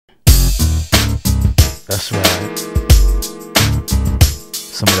That's right.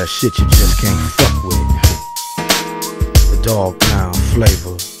 Some of that shit you just can't fuck with. The dog pound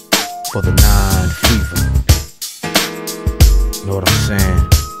flavor for the 9 fever. You know what I'm saying?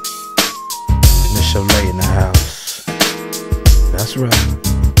 Miss Cholet in the house. That's right.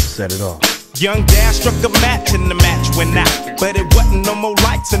 Set it off. Young Dad struck a match and the match went out, but it wasn't no more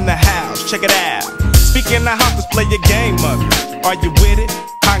lights in the house. Check it out. Speaking of house, let's play a game of it. Are you with it?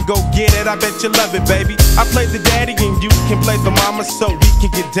 I can go get it, I bet you love it, baby. I play the daddy and you can play the mama, so we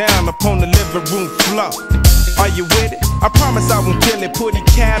can get down upon the living room floor. Are you with it? I promise I won't kill it. Put a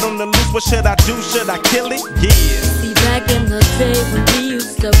cat on the loose, what should I do? Should I kill it? Yeah. See, back in the day when we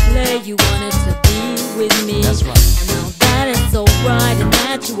used to play, you wanted to be with me. That's right. And now that is so right and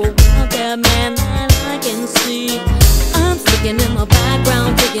natural, out there, man, that I can see. I'm sticking in the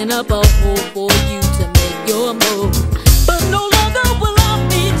background, digging up a hole for you to make your move. But no longer will I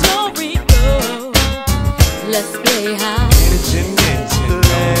meet your ego. Let's play high. Let's play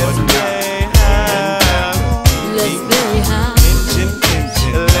high. Let's play high.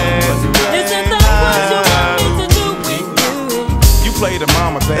 Isn't that what you want me to do with you? You play the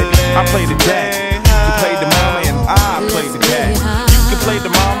mama, baby. I play the daddy. You play the mama and I play the daddy. You can play the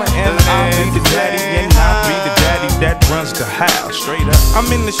mama and I'll be the daddy, and I'll be the daddy that runs the house. Straight up.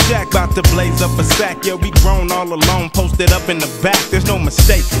 I'm in the shack, about to blaze up a sack. Yeah, we grown all alone, posted up in the back. There's no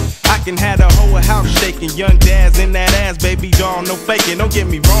mistaking. I can have the whole house shaking. Young Dad's in that ass, baby doll, no faking. Don't get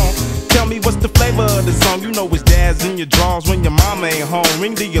me wrong. Tell me what's the flavor of the song. You know it's Dad's in your drawers when your mama ain't home.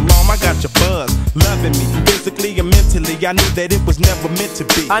 Ring the alarm, I got your buzz. Loving me, physically and mentally. I knew that it was never meant to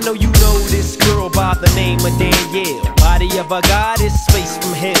be. I know you know this girl by the name of Danielle. Body of a goddess, face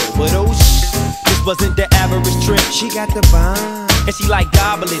from hell. But oh this wasn't the average trip. She got the vibe. And she like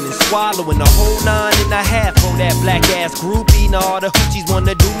gobbling and swallowing the whole 9.5 for that black ass groupie. Now all the hoochies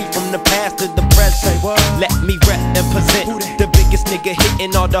wanna do me from the past to the present. Let me rep and present the biggest nigga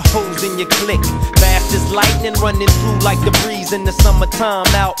hitting all the hoes in your clique. Fast as lightning running through like the breeze in the summertime.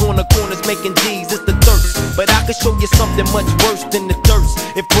 Out on the corners making G's, it's the thirst. But I could show you something much worse than the thirst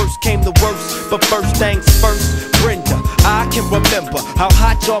if worse came to worst. But first things first, Brenda, I can remember how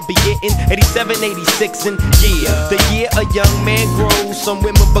hot y'all be getting 87, 86, and yeah, the year a young man grows. Some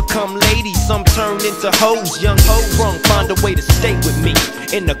women become ladies, some turn into hoes. Young hoes wrong, find a way to stay with me.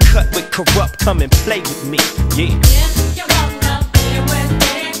 In the cut with corrupt, come and play with me. Yeah.